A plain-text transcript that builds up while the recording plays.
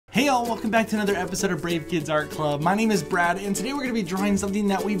Hey y'all, welcome back to another episode of Brave Kids Art Club. My name is Brad, and today we're going to be drawing something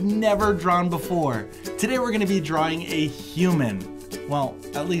that we've never drawn before. Today we're going to be drawing a human. Well,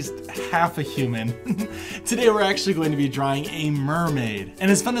 at least half a human. Today we're actually going to be drawing a mermaid. And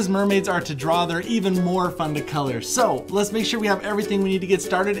as fun as mermaids are to draw, they're even more fun to color. So let's make sure we have everything we need to get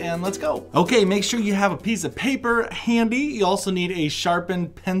started, and let's go. Okay, make sure you have a piece of paper handy. You also need a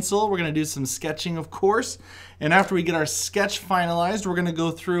sharpened pencil. We're going to do some sketching, of course. And after we get our sketch finalized, we're going to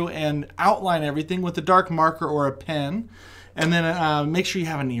go through and outline everything with a dark marker or a pen. And then make sure you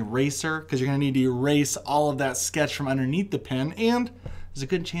have an eraser, because you're going to need to erase all of that sketch from underneath the pen. And there's a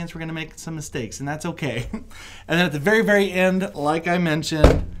good chance we're going to make some mistakes, and that's okay. And then at the very, very end, like I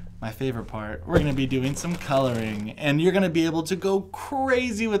mentioned, my favorite part, we're going to be doing some coloring. And you're going to be able to go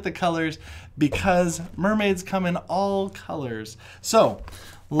crazy with the colors because mermaids come in all colors. So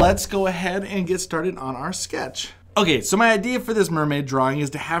let's go ahead and get started on our sketch. Okay, so my idea for this mermaid drawing is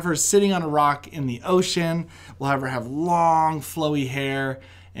to have her sitting on a rock in the ocean. We'll have her have long, flowy hair,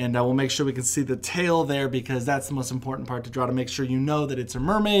 and we'll make sure we can see the tail there because that's the most important part to draw, to make sure you know that it's a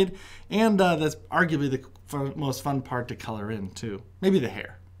mermaid, and that's arguably the most fun part to color in too. Maybe the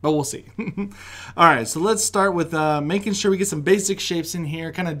hair, but we'll see. All right, so let's start with making sure we get some basic shapes in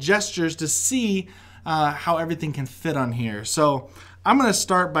here, kind of gestures to see how everything can fit on here. So I'm gonna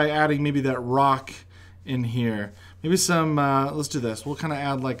start by adding maybe that rock in here. Maybe some, let's do this. We'll kind of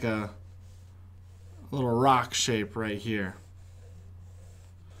add like a little rock shape right here.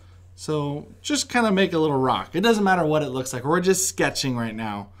 So just kind of make a little rock. It doesn't matter what it looks like. We're just sketching right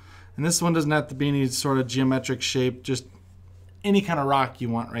now. And this one doesn't have to be any sort of geometric shape, just any kind of rock you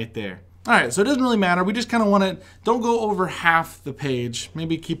want right there. All right, so it doesn't really matter. We just kind of want it, don't go over half the page.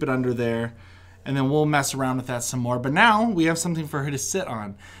 Maybe keep it under there. And then we'll mess around with that some more. But now we have something for her to sit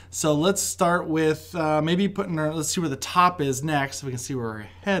on. So let's start with maybe putting her, let's see where the top is next so we can see where her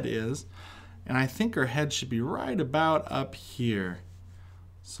head is. And I think her head should be right about up here.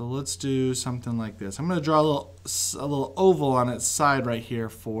 So let's do something like this. I'm gonna draw a little oval on its side right here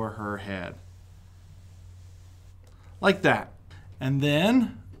for her head. Like that. And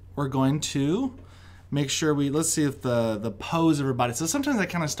then we're going to make sure let's see if the pose of her body. So sometimes I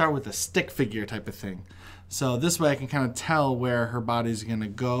kind of start with a stick figure type of thing. So this way I can kind of tell where her body's gonna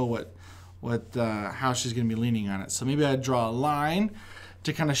go, how she's gonna be leaning on it. So maybe I'd draw a line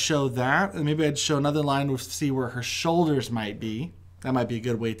to kind of show that, and maybe I'd show another line to see where her shoulders might be. That might be a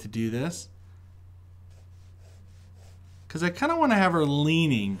good way to do this. Because I kind of want to have her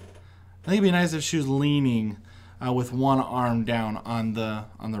leaning. I think it'd be nice if she was leaning with one arm down on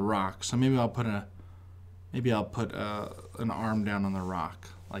the rock. So maybe I'll put an arm down on the rock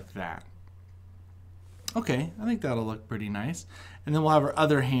like that. Okay, I think that'll look pretty nice. And then we'll have her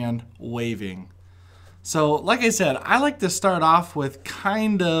other hand waving. So like I said, I like to start off with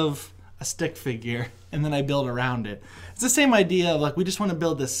kind of a stick figure and then I build around it. It's the same idea of like we just want to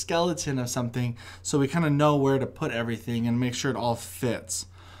build the skeleton of something so we kind of know where to put everything and make sure it all fits.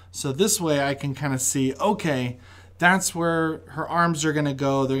 So this way I can kind of see, okay, that's where her arms are going to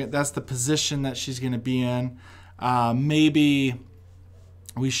go. That's the position that she's going to be in. Maybe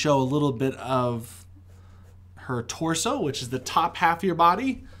we show a little bit of her torso, which is the top half of your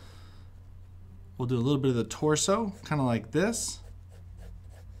body. We'll do a little bit of the torso, kind of like this.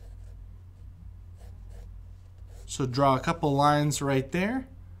 So draw a couple lines right there.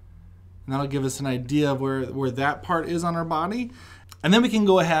 And that'll give us an idea of where that part is on her body. And then we can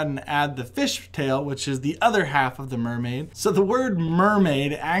go ahead and add the fish tail, which is the other half of the mermaid. So the word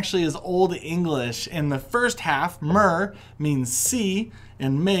mermaid actually is Old English. In the first half, mer means sea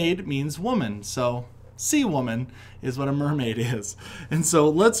and maid means woman. So sea woman is what a mermaid is. And so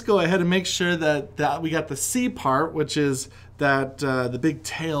let's go ahead and make sure that we got the sea part, which is that the big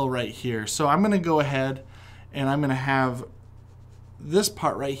tail right here. So I'm gonna go ahead and I'm gonna have this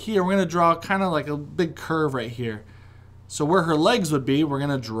part right here. We're gonna draw kind of like a big curve right here. So where her legs would be, we're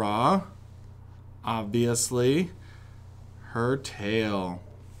gonna draw, obviously, her tail.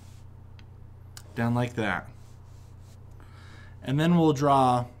 Down like that. And then we'll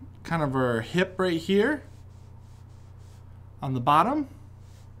draw kind of her hip right here on the bottom.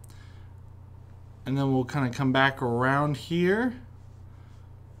 And then we'll kind of come back around here.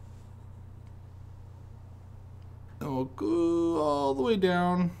 And we'll go all the way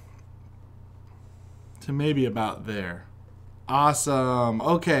down to maybe about there. Awesome.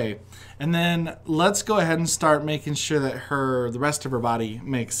 Okay. And then let's go ahead and start making sure that the rest of her body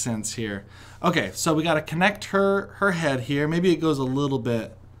makes sense here. Okay, so we got to connect her head here. Maybe it goes a little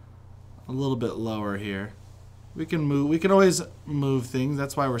bit lower here. We can always move things.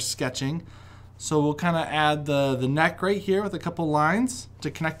 That's why we're sketching. So we'll kind of add the neck right here with a couple lines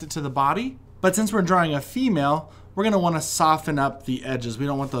to connect it to the body. But since we're drawing a female, we're gonna wanna soften up the edges. We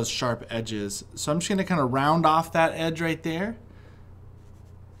don't want those sharp edges. So I'm just gonna kind of round off that edge right there.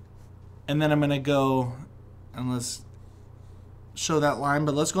 And then I'm gonna go, and let's show that line,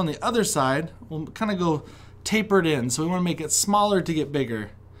 but let's go on the other side. We'll kind of go tapered in. So we wanna make it smaller to get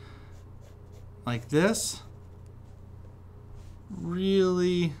bigger. Like this.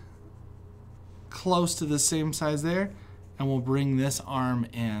 Really close to the same size there, and we'll bring this arm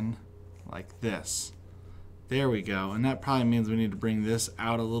in like this. There we go, and that probably means we need to bring this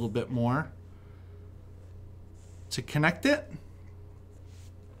out a little bit more to connect it.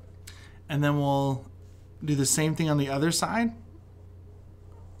 And then we'll do the same thing on the other side.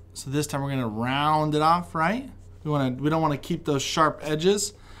 So this time we're gonna round it off, right? We don't wanna keep those sharp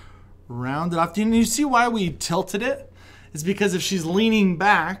edges. Round it off. Do you see why we tilted it? It's because if she's leaning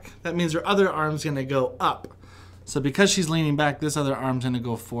back, that means her other arm's gonna go up. So because she's leaning back, this other arm's gonna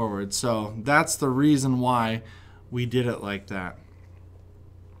go forward. So that's the reason why we did it like that.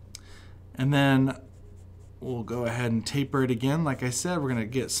 And then we'll go ahead and taper it again. Like I said, we're gonna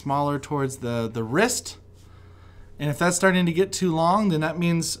get smaller towards the wrist. And if that's starting to get too long, then that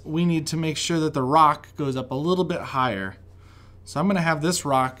means we need to make sure that the rock goes up a little bit higher. So I'm gonna have this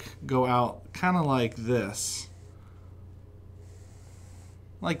rock go out kind of like this.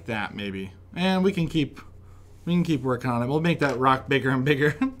 Like that maybe. And we can keep working on it. We'll make that rock bigger and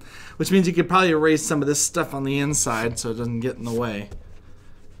bigger, which means you could probably erase some of this stuff on the inside so it doesn't get in the way.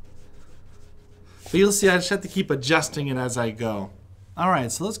 But you'll see I just have to keep adjusting it as I go. All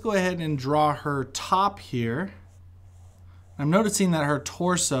right, so let's go ahead and draw her top here. I'm noticing that her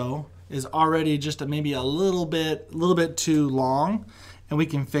torso is already just maybe a little bit too long, and we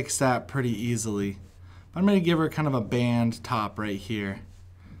can fix that pretty easily. But I'm gonna give her kind of a band top right here.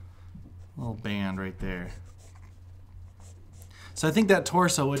 Little band right there. So I think that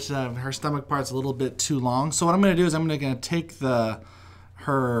torso, which her stomach part's a little bit too long. So what I'm going to do is I'm going to take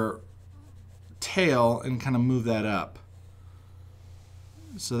her tail and kind of move that up.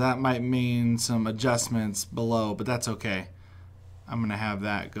 So that might mean some adjustments below, but that's okay. I'm going to have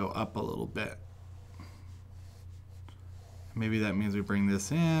that go up a little bit. Maybe that means we bring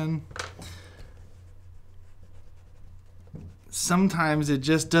this in. Sometimes it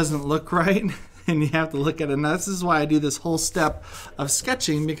just doesn't look right and you have to look at it. And this is why I do this whole step of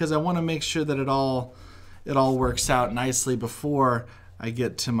sketching, because I want to make sure that it all works out nicely before I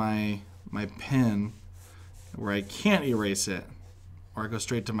get to my pen where I can't erase it, or I go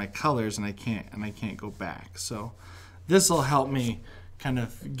straight to my colors and I can't go back. So this will help me kind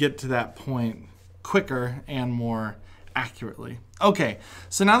of get to that point quicker and more accurately. Okay,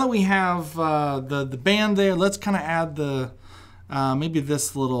 so now that we have the band there, let's kind of add the maybe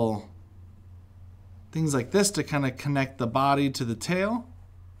this little things like this to kind of connect the body to the tail.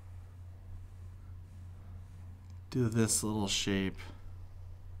 Do this little shape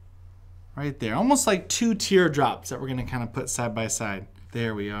right there, almost like two teardrops that we're going to kind of put side by side.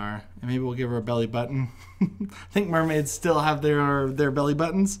 There we are. And maybe we'll give her a belly button. I think mermaids still have their belly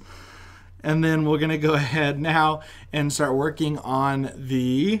buttons. And then we're going to go ahead now and start working on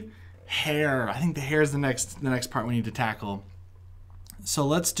the hair. I think the hair is the next part we need to tackle. So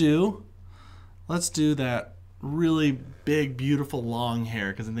let's do that really big, beautiful, long hair,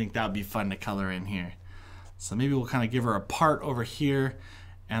 because I think that would be fun to color in here. So maybe we'll kind of give her a part over here,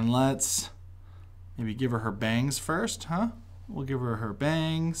 and let's maybe give her bangs first, huh? We'll give her her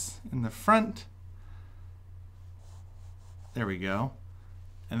bangs in the front. There we go.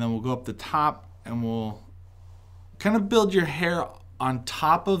 And then we'll go up the top and we'll kind of build your hair on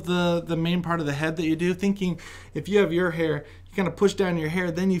top of the main part of the head that you do. Thinking if you have your hair, you kind of push down your hair,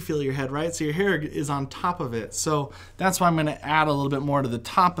 then you feel your head, right? So your hair is on top of it. So that's why I'm going to add a little bit more to the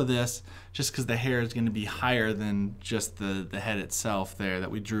top of this, just because the hair is going to be higher than just the head itself there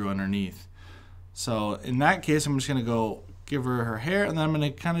that we drew underneath. So in that case, I'm just going to go give her her hair, and then I'm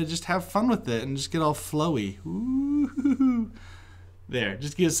going to kind of just have fun with it and just get all flowy. Ooh. There,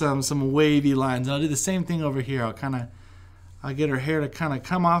 just give some wavy lines. And I'll do the same thing over here. I'll get her hair to kind of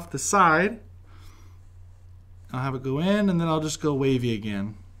come off the side. I'll have it go in, and then I'll just go wavy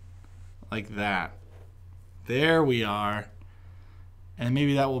again, like that. There we are. And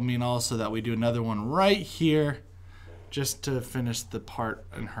maybe that will mean also that we do another one right here, just to finish the part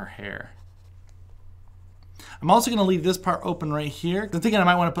in her hair. I'm also going to leave this part open right here. I'm thinking I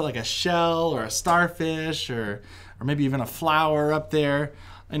might want to put like a shell or a starfish or maybe even a flower up there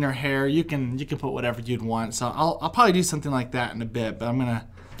in her hair. You can put whatever you'd want. So I'll probably do something like that in a bit, but I'm gonna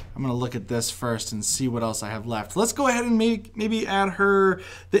I'm gonna look at this first and see what else I have left. Let's go ahead and maybe add her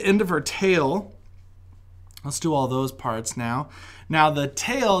the end of her tail. Let's do all those parts now. Now the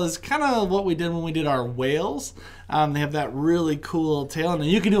tail is kind of what we did when we did our whales. They have that really cool tail, and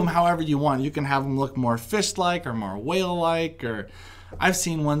you can do them however you want. You can have them look more fish-like or more whale-like, or I've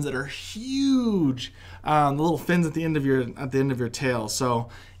seen ones that are huge, the little fins at the end of your tail. So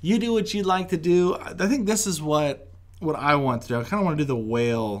you do what you'd like to do. I think this is what I want to do. I kind of want to do the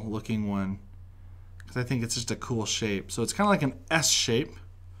whale-looking one because I think it's just a cool shape. So it's kind of like an S shape.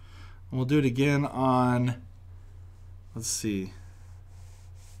 And we'll do it again on, let's see,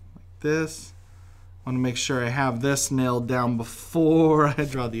 like this. I want to make sure I have this nailed down before I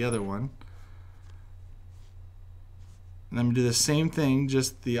draw the other one. And I'm going to do the same thing,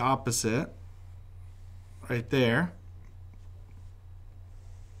 just the opposite, right there.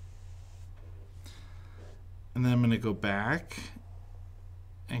 And then I'm going to go back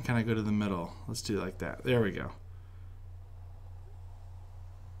and kind of go to the middle. Let's do it like that. There we go.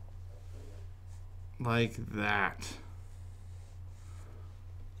 Like that.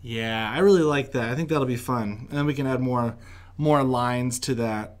 Yeah, I really like that. I think that'll be fun. And then we can add more lines to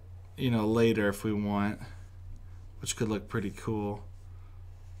that, you know, later if we want, which could look pretty cool.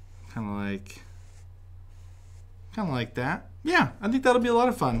 Kind of like that. Yeah, I think that'll be a lot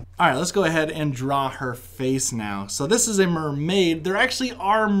of fun. All right, let's go ahead and draw her face now. So this is a mermaid. There actually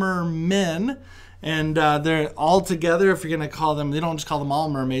are mermen, and they're all together. If you're gonna call them, they don't just call them all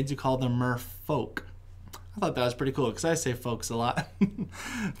mermaids, you call them merfolk. I thought that was pretty cool because I say folks a lot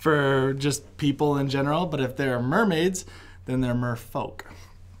for just people in general, but if they're mermaids, then they're merfolk.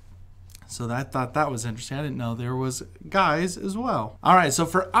 So I thought that was interesting. I didn't know there was guys as well. All right, so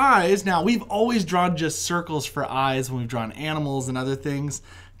for eyes, now we've always drawn just circles for eyes when we've drawn animals and other things.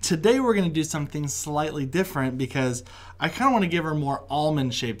 Today we're gonna do something slightly different because I kind of want to give her more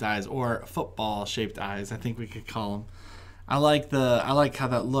almond-shaped eyes, or football-shaped eyes, I think we could call them. I like how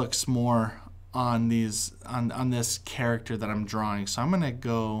that looks more on these on this character that I'm drawing. So I'm gonna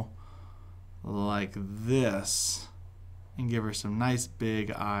go like this and give her some nice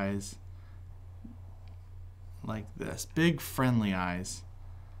big eyes. Like this, big friendly eyes.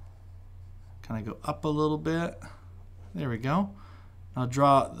 Kind of go up a little bit. There we go. I'll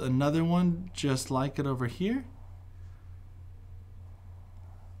draw another one just like it over here.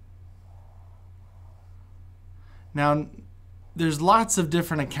 Now, there's lots of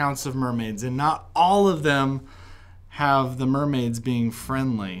different accounts of mermaids, and not all of them have the mermaids being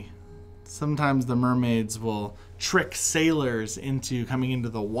friendly. Sometimes the mermaids will trick sailors into coming into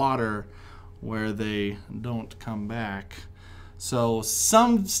the water where they don't come back. So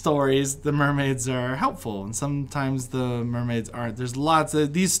some stories the mermaids are helpful, and sometimes the mermaids aren't. There's lots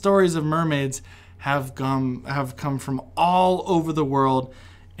of these stories of mermaids have come from all over the world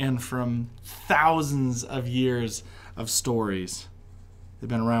and from thousands of years of stories. They've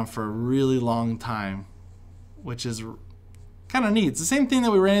been around for a really long time, which is kind of neat. It's the same thing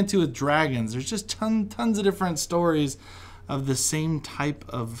that we ran into with dragons. There's just tons of different stories of the same type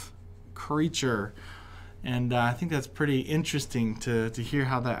of creature, and I think that's pretty interesting to hear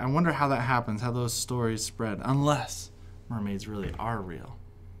how that. I wonder how that happens, how those stories spread, unless mermaids really are real.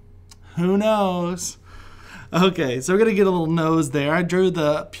 Who knows? Okay, so we're gonna get a little nose there. I drew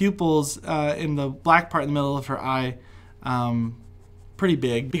the pupils in the black part in the middle of her eye pretty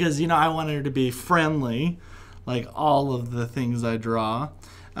big because, you know, I wanted her to be friendly like all of the things I draw.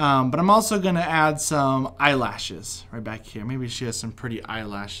 But I'm also gonna add some eyelashes right back here. Maybe she has some pretty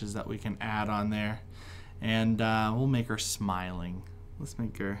eyelashes that we can add on there, and we'll make her smiling. Let's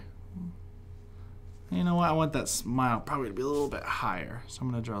make her, you know what, I want that smile probably to be a little bit higher, so I'm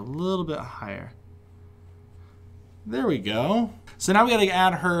gonna draw a little bit higher. There we go. So now we gotta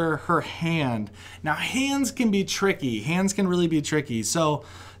add her hand. Now hands can be tricky. Hands can really be tricky. So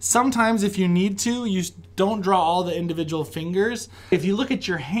sometimes if you need to, you don't draw all the individual fingers. If you look at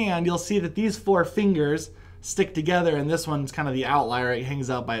your hand, you'll see that these 4 fingers stick together, and this one's kind of the outlier. It hangs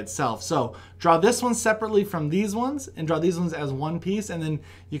out by itself. So draw this one separately from these ones and draw these ones as one piece, and then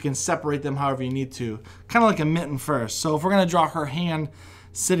you can separate them however you need to. Kind of like a mitten first. So if we're gonna draw her hand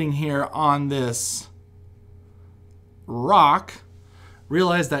sitting here on this rock,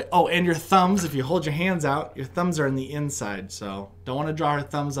 realize that, oh, and your thumbs, if you hold your hands out, your thumbs are on the inside. So don't want to draw her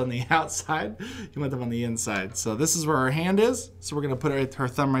thumbs on the outside. You want them on the inside. So this is where her hand is. So we're going to put her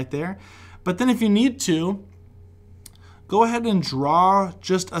thumb right there. But then if you need to, go ahead and draw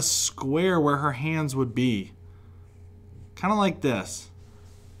just a square where her hands would be. Kind of like this.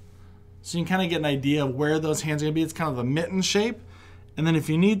 So you can kind of get an idea of where those hands are going to be. It's kind of a mitten shape. And then if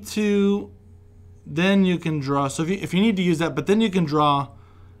you need to, then you can draw, so if you need to use that, but then you can draw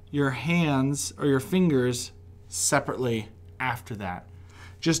your hands or your fingers separately after that.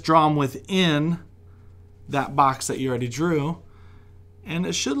 Just draw them within that box that you already drew, and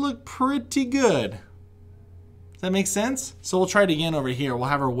it should look pretty good. Does that make sense? So we'll try it again over here. We'll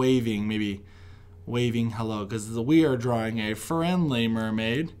have her waving, maybe waving hello, because we are drawing a friendly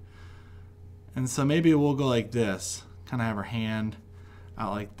mermaid. And so maybe we'll go like this. Kind of have her hand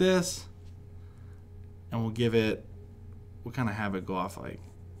out like this. And we'll kind of have it go off like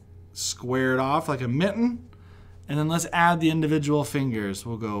squared off like a mitten. And then let's add the individual fingers.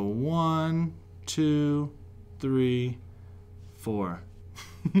 We'll go 1, 2, 3, 4.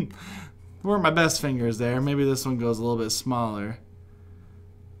 Weren't my best fingers there. Maybe this one goes a little bit smaller.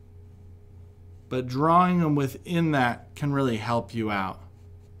 But drawing them within that can really help you out.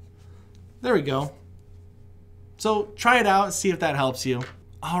 There we go. So try it out, see if that helps you.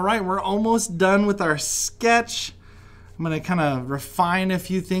 All right, we're almost done with our sketch. I'm gonna kind of refine a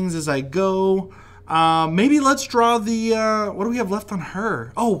few things as I go. Maybe let's draw the, what do we have left on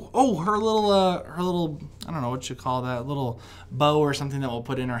her? Oh, her little, I don't know what you call that, little bow or something that we'll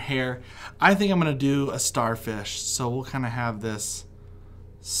put in her hair. I think I'm gonna do a starfish. So we'll kind of have this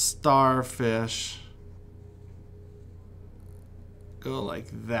starfish go like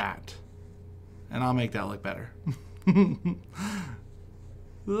that. And I'll make that look better.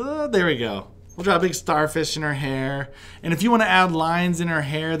 There we go. We'll draw a big starfish in her hair. And if you want to add lines in her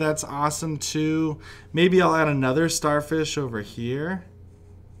hair, that's awesome too. Maybe I'll add another starfish over here.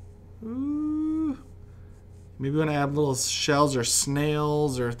 Ooh. Maybe you want to add little shells or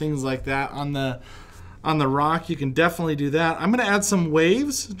snails or things like that on the rock. You can definitely do that. I'm going to add some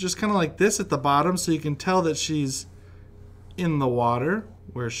waves, just kind of like this at the bottom, so you can tell that she's in the water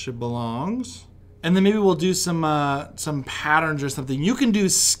where she belongs. And then maybe we'll do some patterns or something. You can do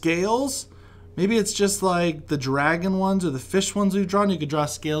scales. Maybe it's just like the dragon ones or the fish ones we've drawn. You could draw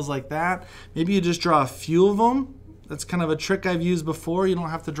scales like that. Maybe you just draw a few of them. That's kind of a trick I've used before. You don't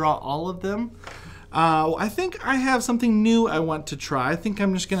have to draw all of them. I think I have something new I want to try. I think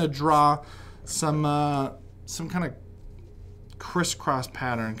I'm just gonna draw some kind of crisscross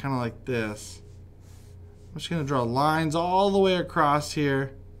pattern, kind of like this. I'm just gonna draw lines all the way across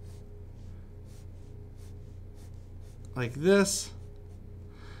here. Like this,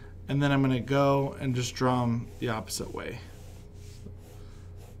 and then I'm going to go and just draw them the opposite way,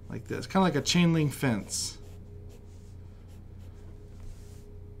 like this, kind of like a chain link fence.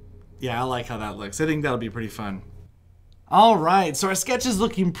 Yeah, I like how that looks. I think that'll be pretty fun. All right, so our sketch is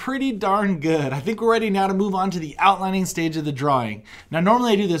looking pretty darn good. I think we're ready now to move on to the outlining stage of the drawing. Now,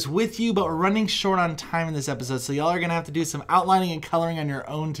 normally I do this with you, but we're running short on time in this episode, so y'all are gonna have to do some outlining and coloring on your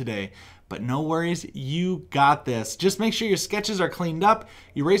own today. But no worries, you got this. Just make sure your sketches are cleaned up,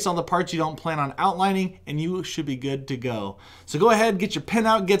 erase all the parts you don't plan on outlining, and you should be good to go. So go ahead, get your pen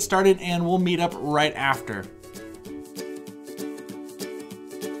out, get started, and we'll meet up right after.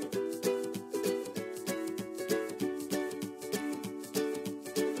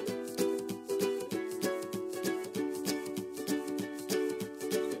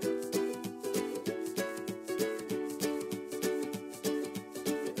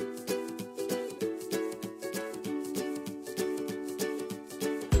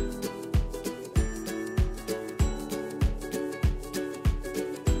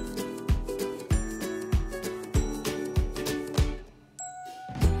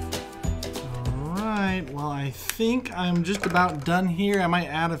 Well, I think I'm just about done here. I might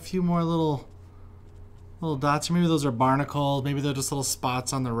add a few more little dots. Maybe those are barnacles. Maybe they're just little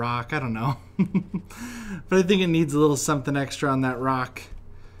spots on the rock. I don't know. But I think it needs a little something extra on that rock.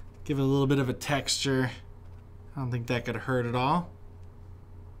 Give it a little bit of a texture. I don't think that could hurt at all.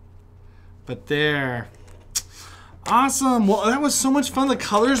 But there. Awesome. Well, that was so much fun. The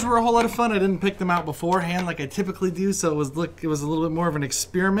colors were a whole lot of fun. I didn't pick them out beforehand like I typically do, so it was a little bit more of an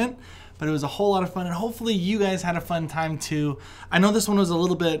experiment. But it was a whole lot of fun, and hopefully you guys had a fun time too. I know this one was a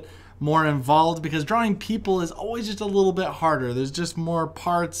little bit more involved because drawing people is always just a little bit harder. There's just more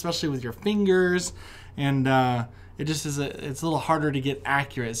parts, especially with your fingers, and it's a little harder to get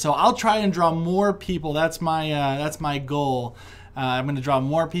accurate. So I'll try and draw more people. That's my goal. I'm going to draw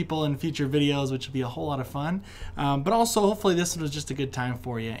more people in future videos, which will be a whole lot of fun. But also, hopefully this one was just a good time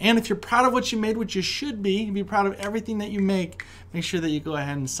for you. And if you're proud of what you made, which you should be proud of everything that you make sure that you go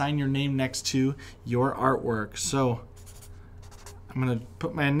ahead and sign your name next to your artwork. So I'm going to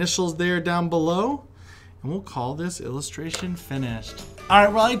put my initials there down below. And we'll call this illustration finished. All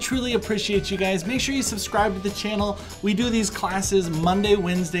right, well, I truly appreciate you guys. Make sure you subscribe to the channel. We do these classes Monday,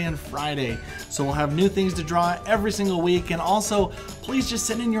 Wednesday, and Friday. So we'll have new things to draw every single week. And also, please just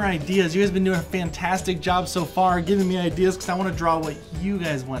send in your ideas. You guys have been doing a fantastic job so far, giving me ideas because I want to draw what you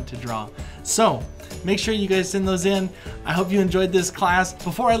guys want to draw. So make sure you guys send those in. I hope you enjoyed this class.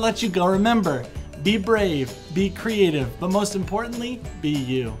 Before I let you go, remember, be brave, be creative, but most importantly, be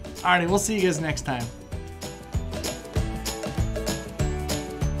you. All right, we'll see you guys next time.